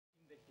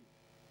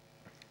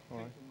All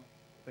right.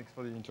 Thanks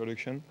for the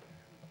introduction.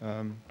 Do you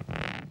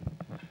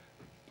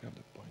have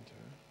the pointer?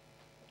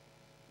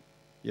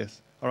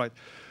 Yes. All right.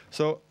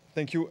 So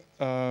thank you,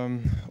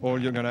 all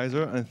the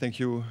organizer, and thank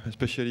you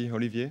especially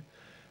Olivier,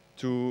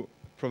 to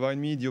provide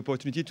me the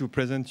opportunity to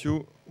present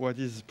you what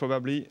is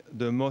probably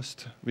the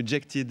most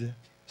rejected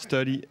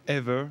study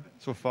ever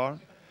so far.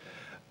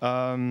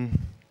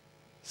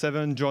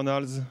 7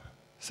 journals,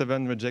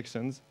 7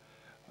 rejections.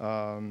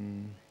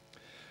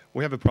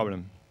 We have a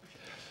problem.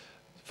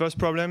 First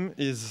problem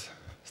is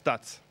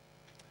stats.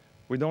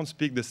 We don't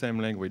speak the same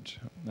language.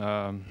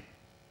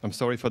 I'm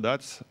sorry for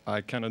that.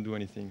 I cannot do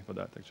anything for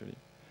that, actually.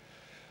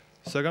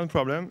 Second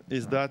problem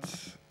is that,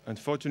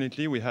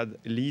 unfortunately, we had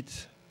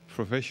elite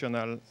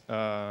professional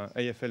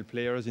AFL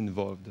players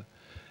involved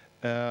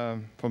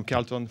from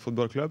Carlton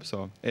Football Club,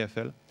 so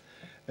AFL.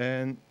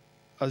 And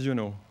as you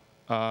know,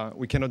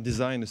 we cannot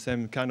design the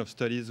same kind of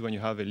studies when you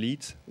have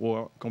elite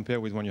or compare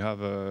with when you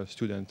have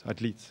student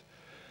athletes.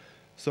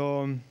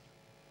 So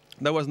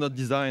that was not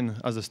designed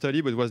as a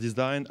study, but it was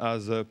designed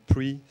as a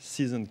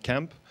pre-season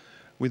camp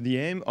with the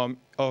aim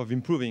of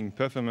improving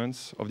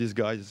performance of these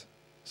guys.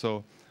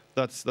 So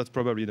that's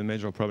probably the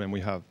major problem we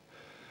have.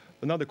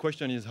 But now the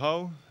question is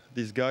how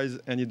these guys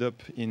ended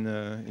up in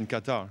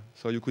Qatar.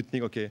 So you could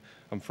think, okay,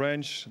 I'm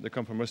French, they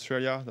come from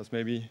Australia, that's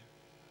maybe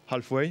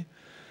halfway.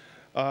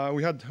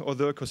 We had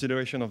other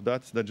consideration of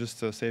that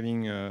just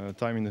saving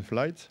time in the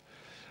flight.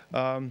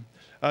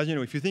 As you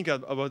know, if you think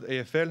about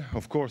AFL,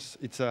 of course,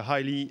 it's a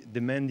highly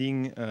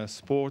demanding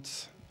sport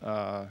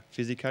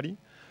physically,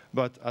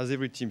 but as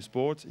every team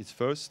sport, it's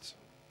first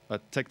a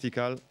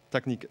tactical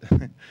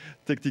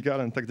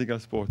and tactical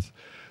sports.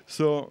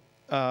 So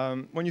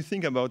when you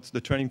think about the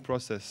training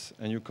process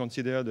and you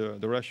consider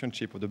the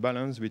relationship or the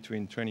balance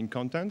between training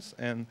contents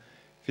and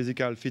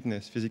physical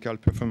fitness, physical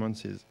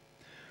performances,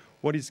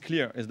 what is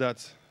clear is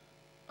that,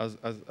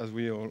 as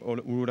we all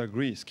would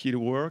agree, skill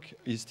work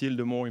is still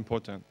the more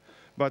important.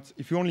 But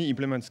if you only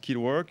implement skill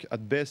work,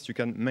 at best you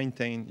can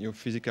maintain your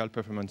physical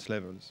performance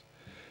levels.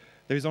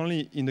 There is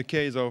only in the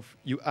case of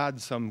you add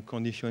some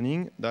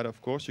conditioning that,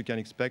 of course, you can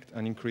expect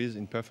an increase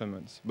in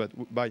performance. But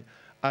by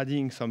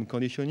adding some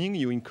conditioning,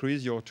 you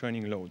increase your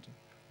training load,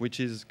 which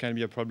can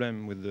be a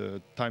problem with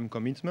the time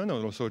commitment,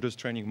 or also just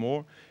training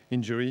more,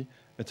 injury,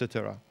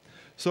 etc.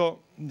 So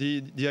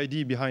the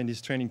idea behind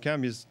this training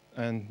camp is,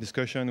 and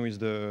discussion with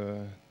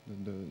the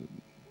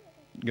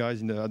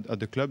guys at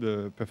the club,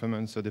 the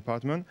performance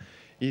department,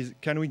 is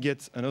can we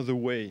get another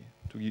way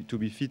to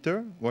be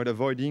fitter while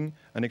avoiding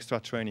an extra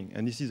training?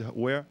 And this is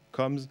where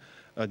comes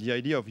the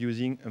idea of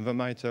using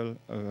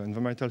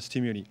environmental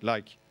stimuli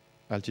like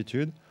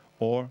altitude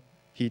or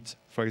heat,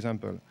 for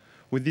example.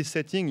 With this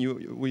setting,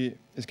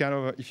 it's kind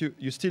of if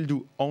you still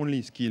do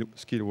only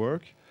skill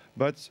work,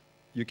 but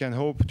you can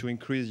hope to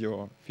increase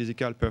your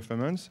physical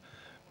performance,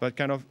 but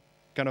kind of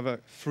a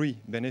free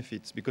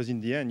benefits, because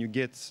in the end you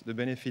get the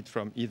benefit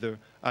from either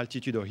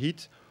altitude or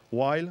heat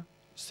while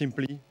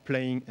simply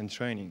playing and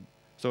training.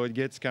 So it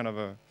gets kind of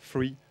a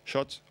free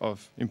shot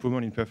of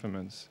improvement in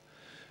performance.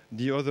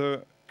 The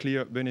other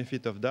clear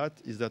benefit of that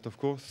is that, of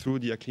course, through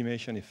the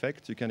acclimation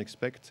effect, you can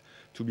expect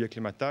to be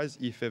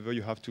acclimatized if ever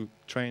you have to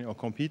train or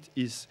compete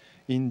is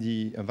in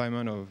the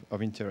environment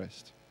of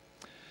interest.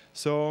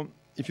 So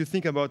if you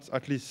think about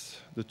at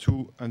least the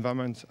 2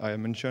 environments I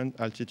mentioned,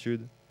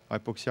 altitude,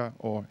 hypoxia,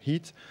 or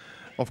heat,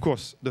 of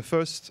course, the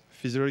first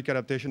physiological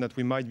adaptation that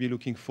we might be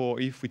looking for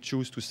if we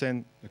choose to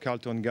send the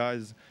Carlton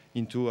guys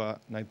into an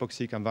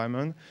hypoxic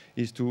environment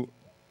is to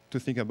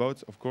think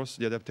about, of course,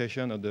 the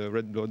adaptation of the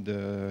red blood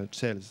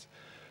cells.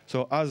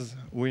 So as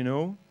we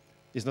know,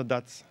 it's not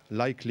that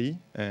likely,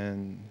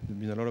 and there's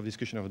been a lot of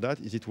discussion of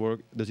that.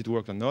 Does it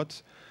work or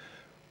not?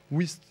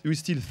 We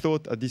still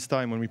thought at this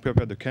time when we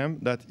prepared the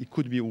camp that it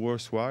could be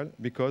worthwhile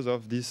because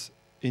of this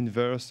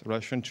inverse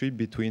relationship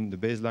between the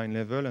baseline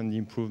level and the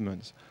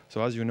improvements.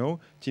 So as you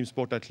know, team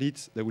sport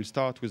athletes, they will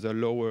start with a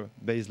lower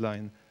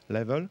baseline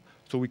level,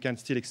 so we can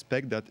still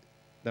expect that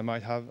they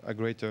might have a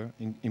greater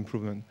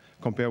improvement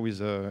compared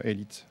with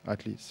elite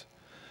athletes.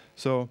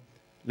 So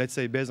let's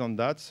say based on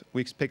that,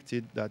 we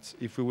expected that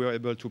if we were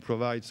able to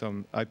provide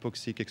some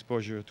hypoxic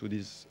exposure to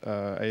this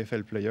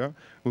AFL player,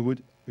 we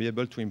would be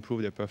able to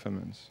improve their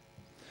performance.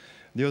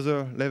 The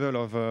other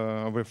level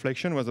of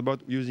reflection was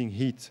about using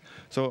heat.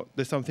 So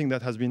there's something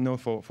that has been known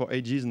for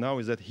ages now,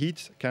 is that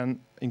heat can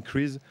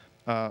increase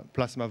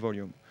plasma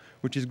volume.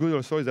 Which is good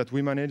also is that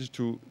we managed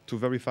to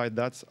verify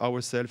that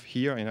ourselves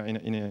here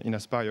in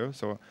Aspire.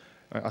 So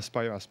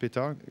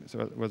Aspetar. So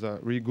it was a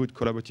really good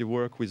collaborative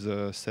work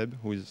with Seb,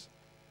 who is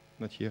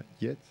not here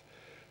yet.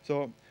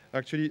 So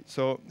actually,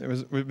 so it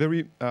was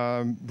very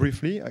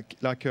briefly,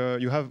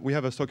 we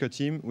have a soccer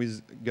team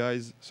with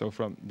guys, so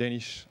from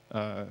Danish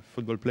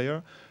football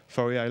player,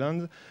 Faroe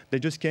Islands. They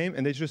just came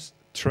and they just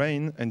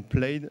trained and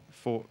played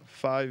for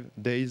 5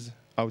 days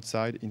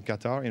outside in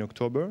Qatar in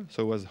October.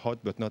 So it was hot,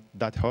 but not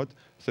that hot,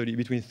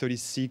 between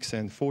 36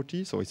 and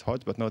 40. So it's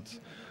hot, but not.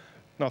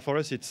 No, for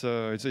us it's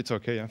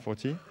okay,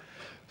 40.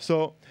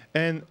 So,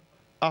 and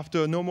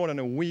after no more than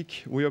a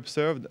week, we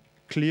observed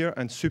clear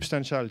and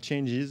substantial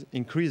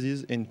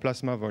increases in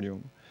plasma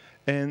volume.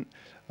 And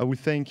I would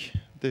thank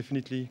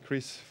definitely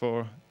Chris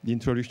for the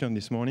introduction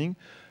this morning.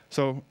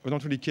 So I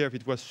don't really care if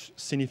it was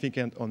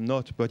significant or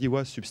not, but it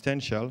was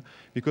substantial,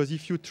 because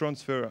if you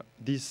transfer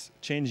these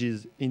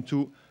changes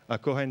into a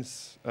coherent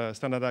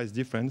standardized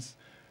difference,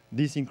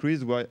 this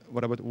increased by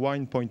what about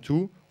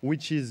 1.2,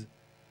 which is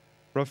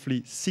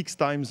roughly 6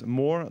 times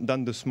more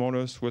than the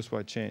smallest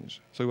worldwide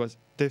change. So it was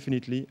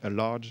definitely a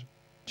large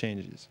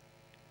changes.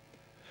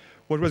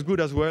 What was good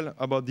as well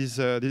about this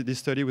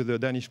study with the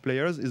Danish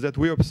players is that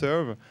we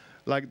observe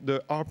like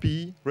the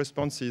RPE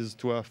responses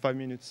to a 5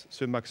 minutes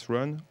submax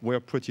run were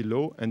pretty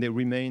low, and they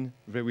remain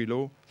very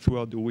low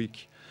throughout the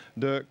week.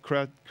 The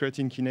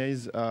creatine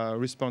kinase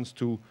response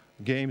to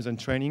games and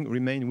training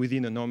remain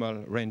within the normal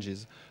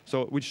ranges.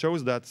 So which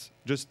shows that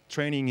just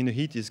training in the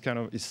heat is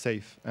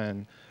safe,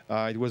 and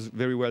it was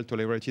very well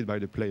tolerated by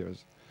the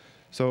players.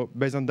 So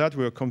based on that,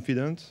 we are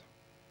confident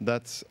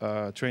that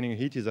training in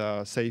heat is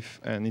a safe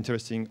and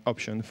interesting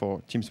option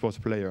for team sports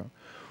player.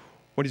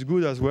 What is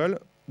good as well,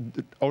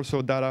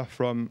 also data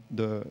from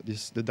the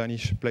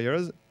Danish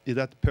players, is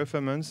that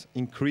performance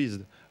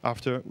increased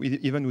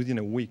even within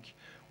a week.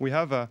 We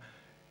have a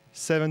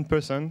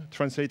 7%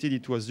 translated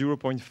into a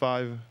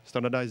 0.5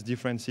 standardized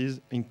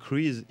differences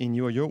increase in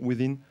yo-yo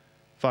within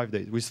 5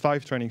 days, with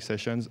 5 training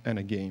sessions and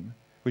a game,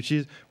 which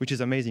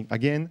is amazing.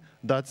 Again,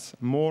 that's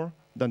more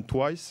than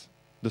twice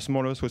the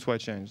smallest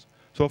worldwide change.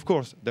 So of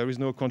course, there is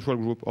no control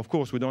group. Of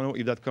course, we don't know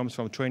if that comes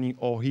from training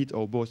or heat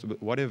or both,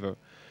 but whatever.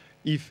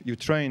 If you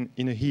train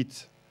in a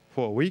heat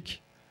for a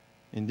week,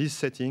 in this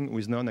setting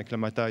with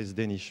non-acclimatized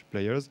Danish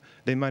players,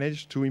 they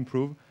managed to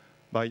improve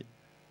by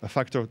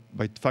factor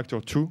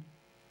 2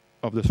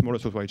 of the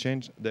smallest worldwide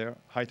change their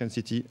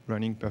high-intensity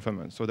running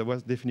performance. So that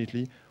was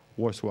definitely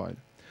worthwhile.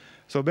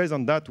 So based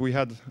on that, we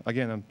had,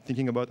 again, I'm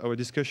thinking about our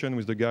discussion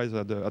with the guys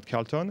at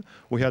Carlton.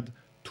 We had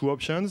 2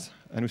 options,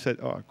 and we said,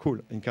 oh, cool,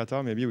 in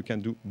Qatar, maybe we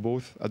can do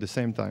both at the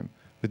same time,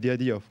 with the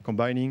idea of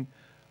combining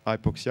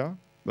hypoxia,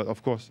 but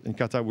of course, in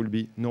Qatar will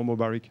be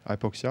normobaric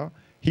hypoxia,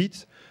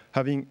 heat,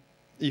 having,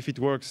 if it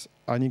works,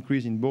 an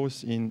increase in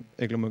both in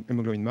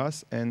hemoglobin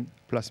mass and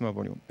plasma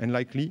volume, and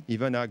likely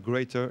even a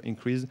greater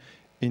increase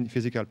in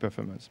physical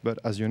performance. But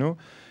as you know,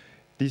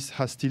 this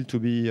has still to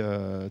be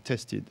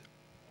tested.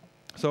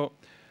 So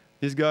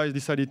these guys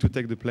decided to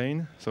take the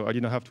plane, so I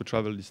didn't have to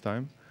travel this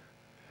time.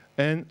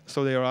 And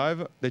so they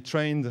arrived, they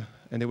trained,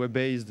 and they were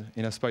based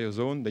in Aspire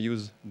zone. They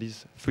use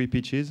these 3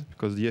 pitches,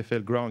 because the FL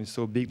ground is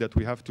so big that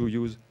we have to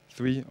use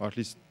 3 or at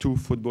least 2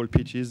 football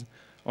pitches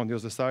on the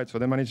other side. So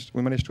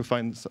we managed to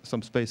find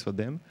some space for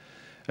them.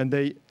 And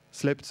they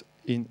slept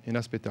in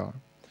Aspetar.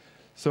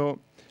 So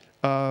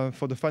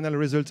for the final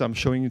results I'm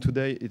showing you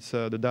today, it's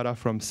the data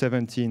from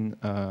 17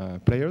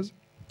 players.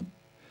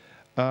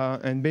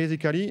 And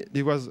basically,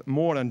 it was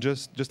more than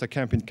just a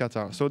camp in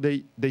Qatar. So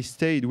they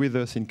stayed with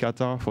us in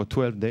Qatar for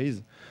 12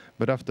 days.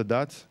 But after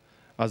that,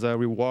 as a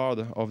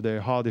reward of their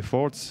hard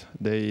efforts,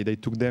 they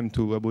took them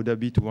to Abu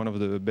Dhabi, to one of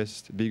the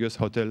biggest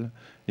hotels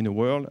in the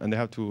world. And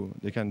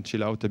they can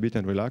chill out a bit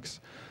and relax.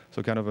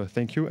 So kind of a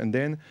thank you. And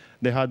then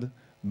they had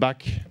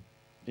back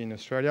in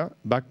Australia,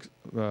 back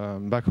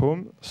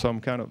home, some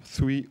kind of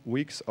 3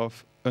 weeks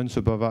of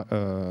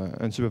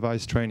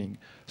unsupervised training.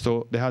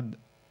 So they had,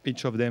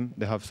 each of them,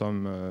 they have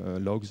some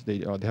logs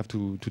they have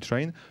to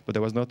train, but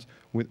that was not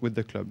with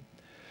the club.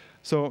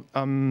 So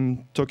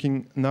I'm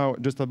talking now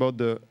just about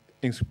the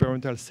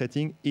experimental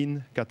setting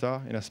in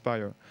Qatar, in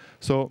Aspire.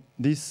 So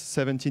these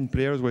 17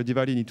 players were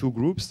divided in 2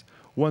 groups.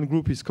 One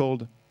group is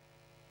called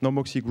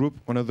normoxy group,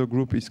 another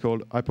group is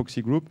called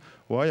hypoxy group.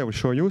 Why? I will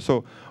show you.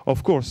 So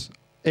of course,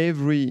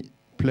 every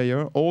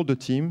player, all the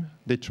team,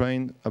 they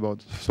trained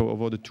so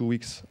over the 2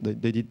 weeks,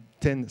 they did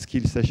 10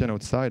 skill sessions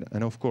outside.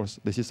 And of course,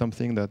 this is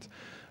something that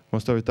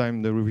most of the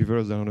time the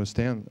reviewers don't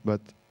understand.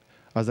 But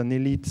as an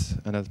elite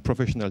and as a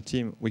professional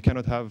team, we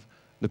cannot have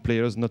the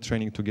players not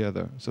training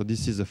together. So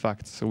this is a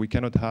fact. So we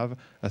cannot have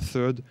a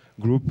 3rd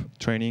group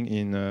training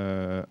in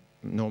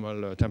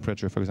normal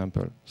temperature, for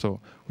example. So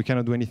we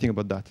cannot do anything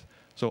about that.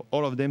 So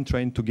all of them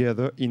trained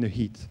together in the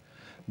heat.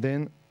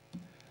 Then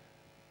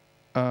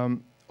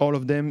all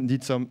of them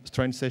did some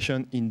strength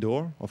session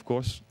indoor, of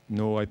course,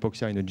 no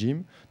hypoxia in the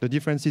gym. The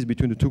differences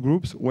between the 2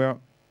 groups were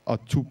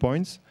at 2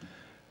 points.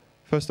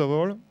 First of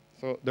all,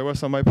 so there was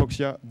some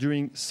hypoxia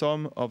during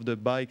some of the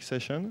bike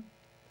session,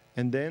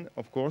 and then,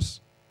 of course,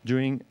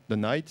 during the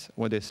night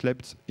when they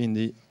slept in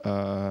the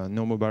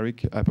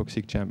normobaric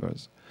hypoxic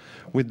chambers.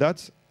 With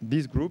that,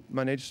 this group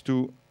managed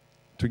to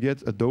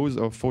get a dose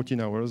of 14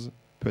 hours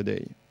per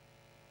day.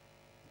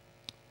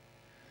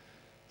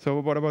 So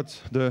what about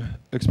the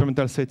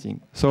experimental setting?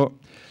 So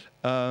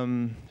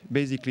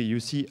basically, you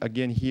see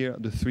again here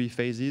the 3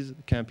 phases: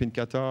 camp in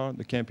Qatar,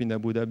 the camp in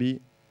Abu Dhabi,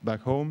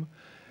 back home.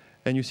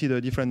 And you see the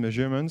different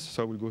measurements.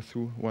 So we'll go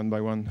through one by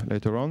one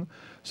later on.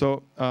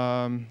 So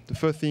the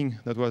first thing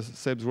that was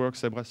Seb's work,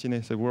 Seb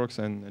Racine, Seb works,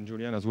 and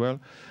Julian as well,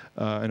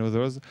 and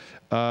others,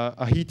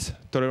 a heat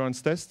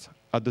tolerance test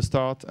at the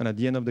start and at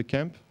the end of the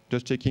camp.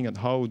 just checking at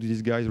how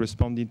these guys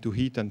responded to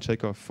heat and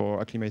check off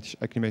for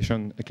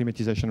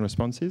acclimatization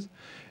responses.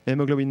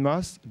 Hemoglobin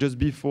mass just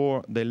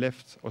before they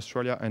left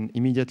Australia and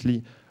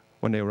immediately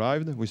when they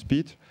arrived with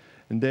Pete.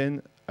 And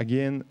then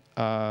again,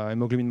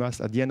 hemoglobin mass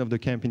at the end of the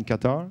camp in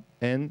Qatar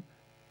and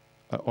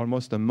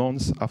almost a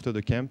month after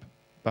the camp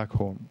back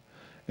home.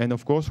 And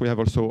of course, we have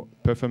also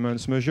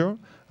performance measure.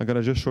 I'm going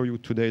to just show you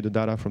today the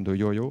data from the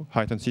yo-yo,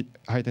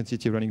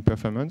 high-intensity running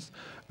performance.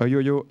 A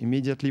yo-yo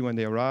immediately when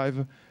they arrive,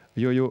 a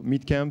yo-yo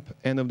mid-camp,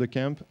 end of the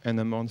camp, and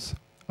a month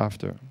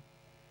after.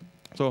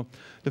 So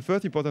the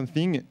first important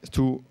thing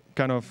to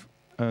kind of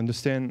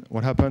understand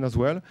what happened as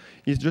well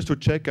is just to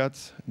check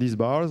at these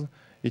bars.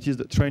 It is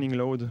the training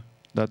load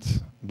that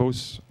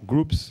both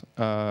groups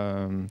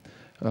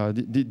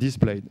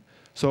displayed.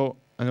 So,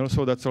 and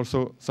also that's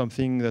also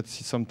something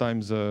that's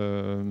sometimes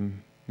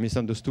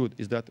misunderstood,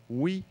 is that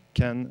we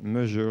can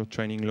measure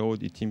training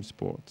load in team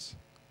sports.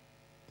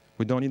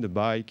 We don't need a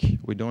bike,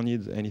 we don't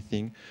need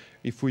anything.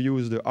 If we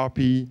use the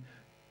RPE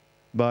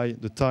by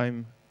the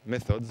time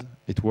methods,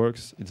 it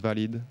works, it's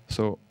valid,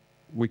 so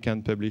we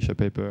can publish a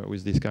paper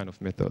with this kind of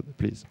method,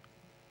 please.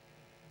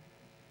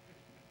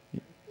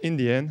 In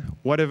the end,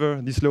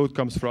 whatever this load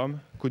comes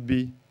from, could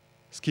be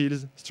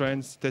skills,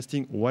 strengths,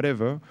 testing,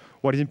 whatever.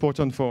 What is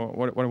important for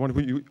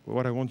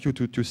what I want you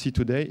to see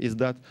today is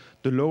that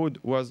the load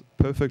was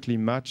perfectly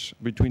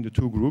matched between the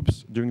two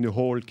groups during the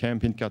whole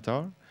camp in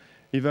Qatar.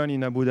 Even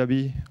in Abu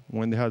Dhabi,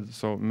 when they had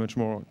so much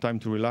more time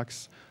to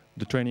relax,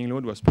 the training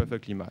load was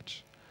perfectly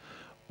matched.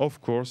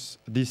 Of course,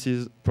 this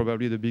is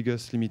probably the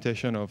biggest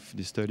limitation of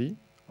this study,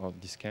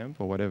 of this camp,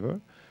 or whatever.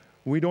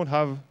 We don't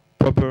have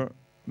proper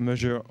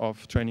measure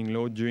of training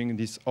load during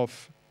this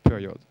off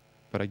period.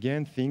 But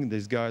again,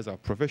 these guys are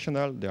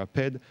professional, they are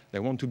paid, they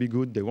want to be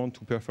good, they want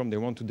to perform, they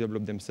want to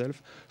develop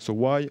themselves. So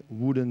why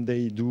wouldn't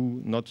they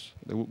do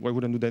the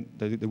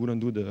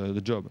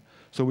job?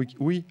 So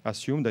we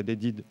assume that they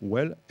did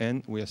well,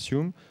 and we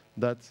assume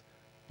that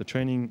the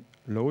training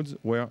loads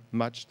were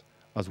matched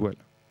as well.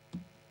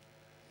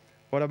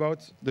 What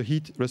about the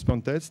heat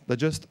response test? That's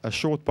just a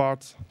short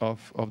part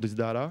of this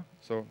data.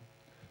 So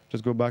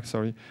just go back,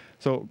 sorry.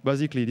 So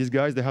basically, these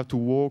guys, they have to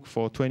walk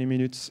for 20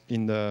 minutes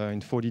in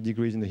 40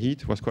 degrees in the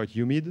heat. It was quite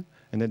humid.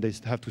 And then they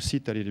have to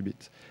sit a little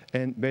bit.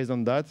 And based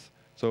on that,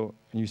 so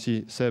you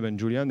see Seb and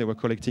Julian, they were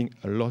collecting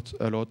a lot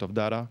of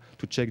data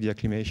to check the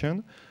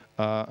acclimation.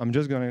 I'm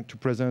just going to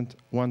present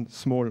one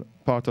small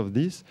part of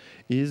this,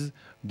 is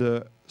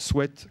the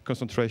sweat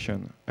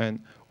concentration. And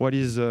what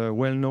is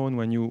well known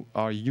when you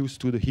are used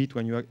to the heat,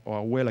 when you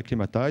are well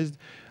acclimatized,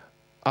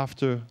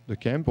 after the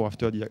camp or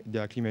after the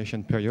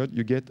acclimation period,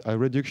 you get a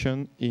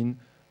reduction in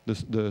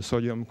the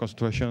sodium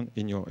concentration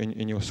in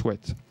your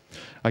sweat.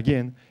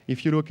 Again,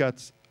 if you look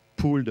at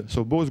pooled,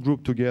 so both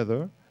group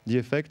together, the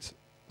effect,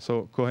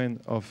 so Cohen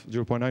of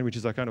 0.9, which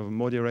is a kind of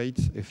moderate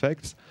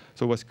effect,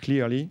 so was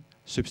clearly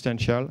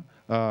substantial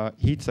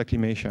heat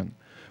acclimation.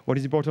 What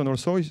is important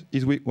also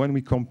is when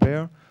we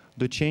compare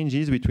the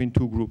changes between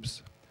two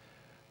groups.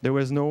 There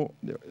was no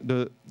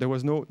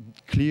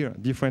clear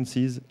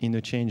differences in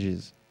the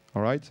changes.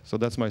 All right, so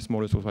that's my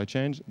smallest worldwide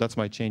change. That's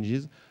my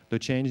changes. The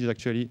change is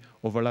actually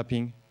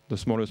overlapping the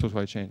smallest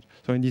worldwide change.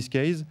 So in this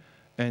case,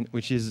 and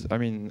which is, I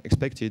mean,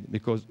 expected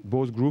because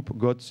both groups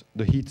got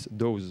the heat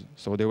dose.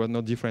 So there were no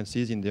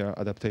differences in their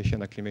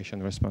adaptation,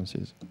 acclimation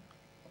responses.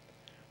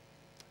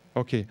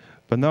 Okay,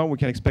 but now we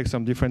can expect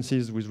some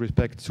differences with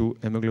respect to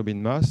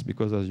hemoglobin mass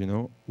because, as you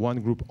know,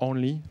 one group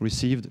only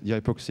received the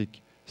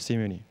hypoxic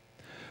stimuli.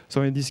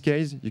 So in this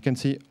case, you can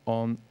see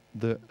on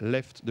the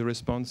left the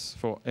response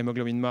for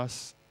hemoglobin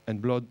mass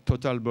and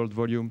total blood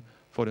volume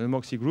for the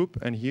hemoxy group,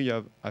 and here you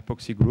have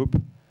hypoxy group,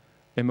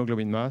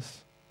 hemoglobin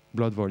mass,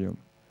 blood volume.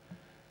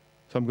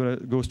 So I'm going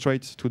to go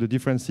straight to the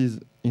differences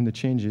in the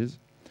changes.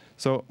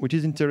 So, which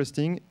is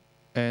interesting,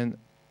 and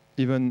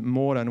even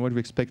more than what we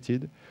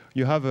expected,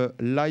 you have a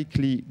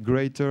likely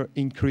greater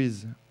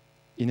increase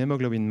in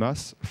hemoglobin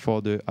mass for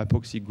the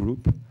hypoxy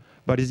group,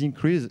 but this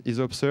increase is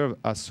observed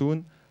as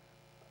soon,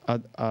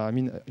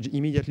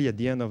 immediately at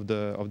the end of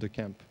the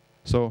camp.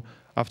 So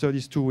after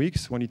these 2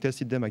 weeks, when he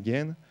tested them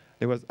again,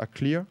 there was a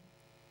clear,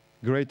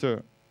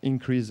 greater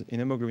increase in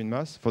hemoglobin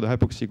mass for the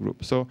hypoxy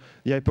group. So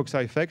the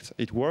hypoxia effect,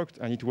 it worked,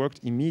 and it worked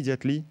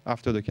immediately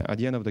after at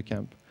the end of the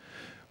camp.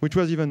 Which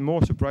was even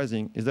more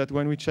surprising is that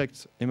when we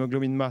checked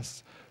hemoglobin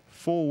mass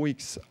 4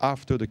 weeks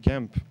after the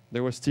camp,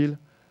 there was still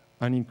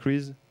an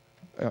increase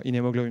in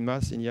hemoglobin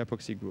mass in the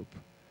hypoxy group.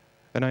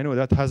 And I know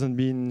that hasn't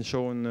been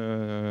shown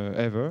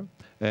ever,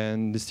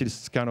 and this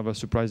is kind of a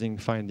surprising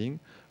finding.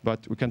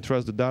 But we can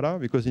trust the data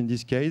because in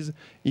this case,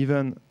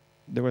 even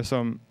there were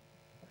some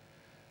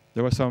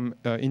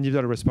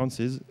individual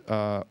responses.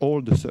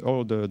 All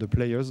the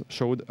players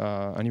showed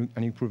an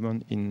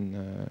improvement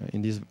in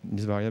these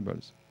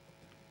variables.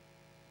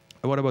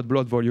 What about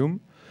blood volume?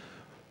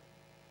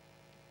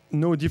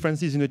 No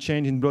differences in the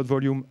change in blood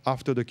volume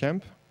after the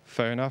camp.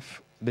 Fair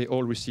enough, they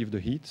all received the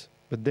heat.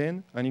 But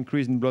then an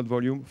increase in blood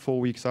volume 4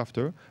 weeks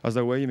after as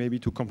a way maybe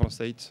to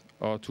compensate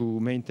or to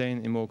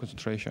maintain hemo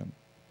concentration.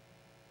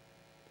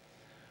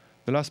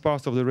 the last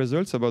part of the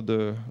results about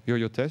the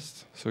yo-yo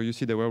test. So you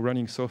see they were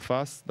running so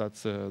fast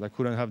that I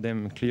couldn't have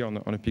them clear on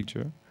a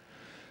picture.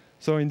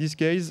 So in this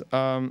case,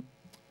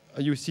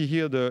 you see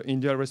here the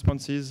individual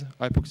responses,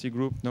 hypoxia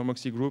group,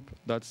 normoxia group,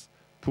 that's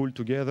pulled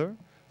together.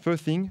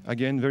 First thing,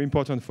 again, very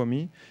important for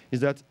me, is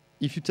that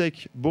if you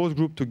take both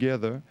groups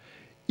together,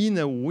 in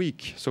a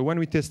week, so when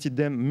we tested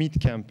them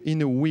mid-camp,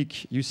 in a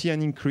week, you see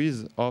an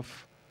increase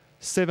of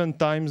 7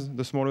 times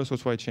the smallest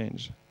OSY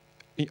change,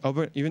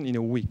 even in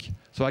a week.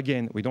 So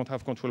again, we don't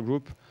have control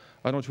group.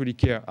 I don't really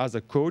care. As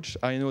a coach,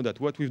 I know that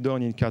what we've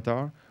done in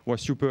Qatar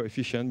was super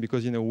efficient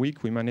because in a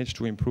week, we managed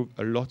to improve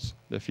a lot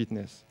the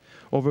fitness.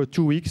 Over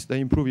 2 weeks, they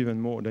improve even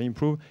more. They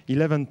improve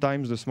 11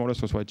 times the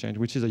smallest OSY change,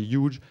 which is a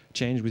huge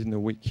change within a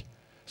week.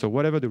 So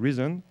whatever the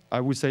reason,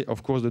 I would say,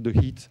 of course, that the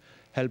heat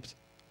helped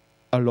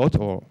a lot,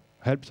 or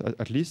helped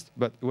at least,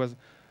 but it was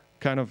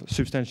kind of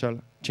substantial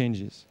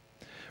changes.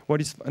 What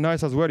is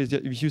nice as well is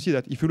that if you see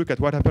that if you look at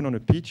what happened on a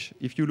pitch,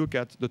 if you look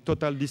at the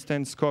total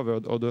distance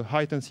covered or the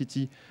high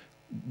intensity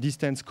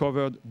distance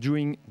covered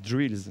during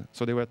drills,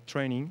 so they were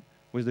training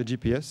with the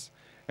GPS,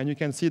 and you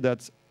can see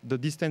that the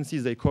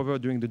distances they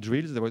covered during the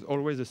drills, there was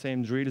always the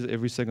same drills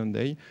every second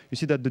day. You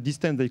see that the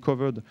distance they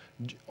covered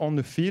on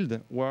the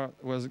field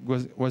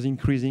was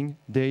increasing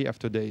day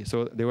after day.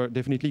 So they were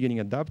definitely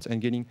getting adapted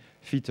and getting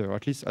fitter, or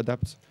at least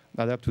adapt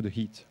to the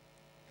heat.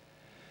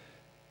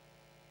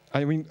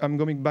 I'm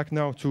going back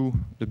now to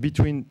the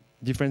between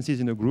differences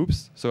in the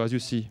groups. So as you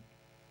see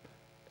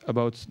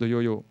about the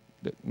yo-yo,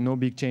 no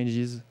big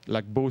changes,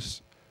 like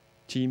both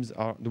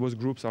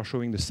groups are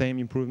showing the same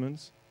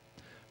improvements.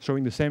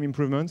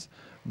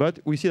 But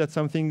we see that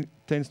something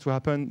tends to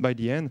happen by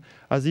the end,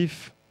 as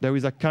if there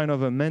is a kind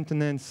of a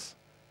maintenance.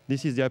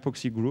 This is the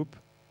hypoxia group,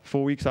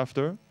 4 weeks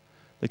after.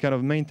 They kind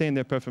of maintain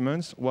their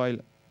performance, while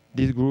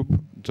this group,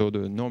 so the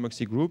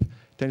normoxia group,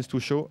 tends to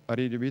show a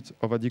little bit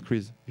of a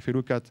decrease. If you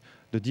look at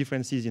the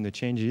differences in the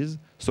changes,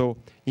 so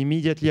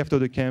immediately after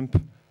the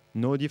camp,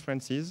 no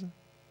differences,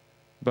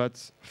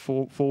 but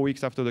 4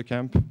 weeks after the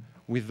camp,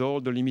 with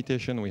all the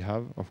limitation we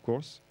have, of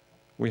course,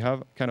 we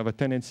have kind of a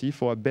tendency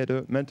for a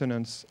better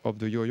maintenance of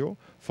the yo-yo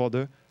for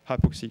the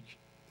hypoxic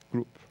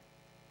group.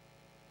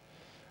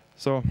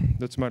 So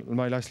that's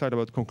my last slide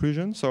about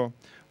conclusion. So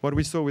what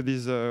we saw with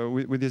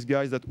these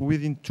guys, that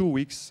within 2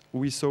 weeks,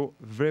 we saw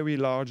very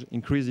large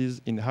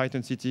increases in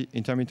high-intensity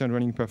intermittent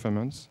running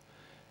performance,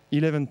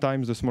 11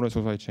 times the smallest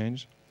OSY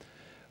change.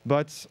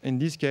 But in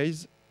this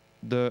case,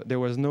 there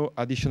was no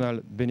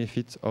additional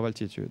benefit of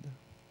altitude.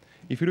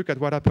 If you look at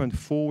what happened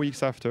 4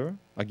 weeks after,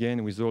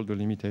 again, with all the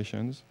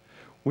limitations,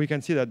 we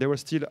can see that there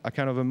was still a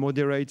kind of a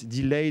moderate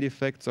delayed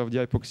effect of the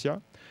hypoxia,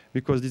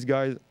 because these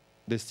guys,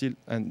 they still,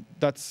 and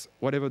that's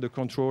whatever the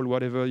control,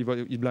 whatever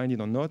is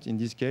blinded or not, in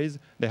this case,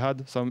 they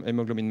had some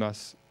hemoglobin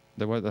mass.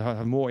 They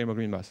have more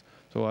hemoglobin mass.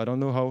 So I don't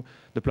know how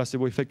the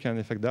placebo effect can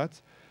affect that,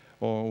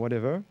 or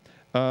whatever.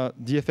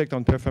 The effect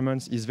on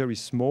performance is very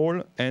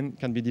small and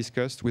can be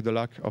discussed with the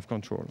lack of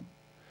control.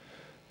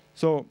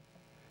 So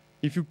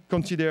if you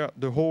consider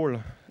the whole,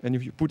 and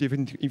if you put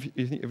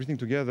everything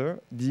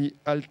together, the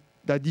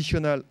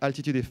additional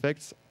altitude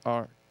effects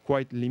are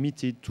quite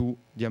limited to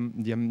the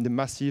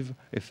massive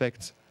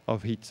effects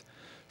of heat.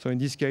 So in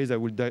this case, I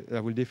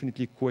will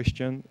definitely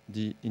question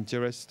the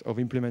interest of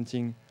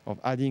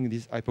adding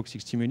this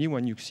hypoxic stimuli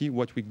when you see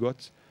what we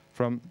got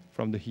from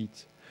the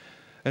heat.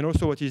 And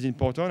also what is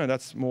important, and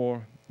that's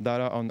more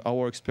data on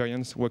our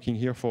experience working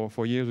here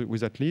for years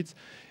with athletes,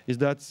 is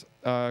that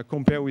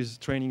compared with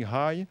training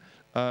high,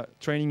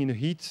 training in the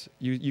heat,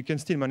 you can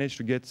still manage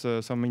to get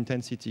some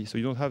intensity. So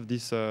you don't have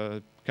this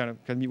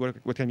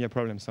what can be a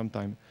problem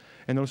sometimes.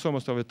 And also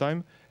most of the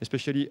time,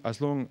 especially as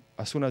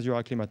soon as you're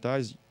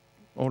acclimatized,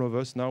 all of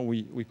us now,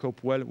 we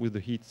cope well with the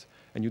heat.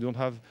 And you don't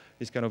have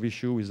this kind of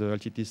issue with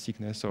altitude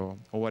sickness or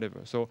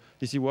whatever. So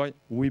this is why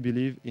we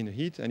believe in the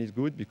heat, and it's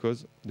good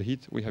because the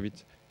heat, we have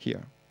it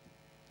here.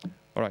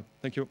 All right,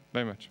 thank you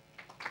very much.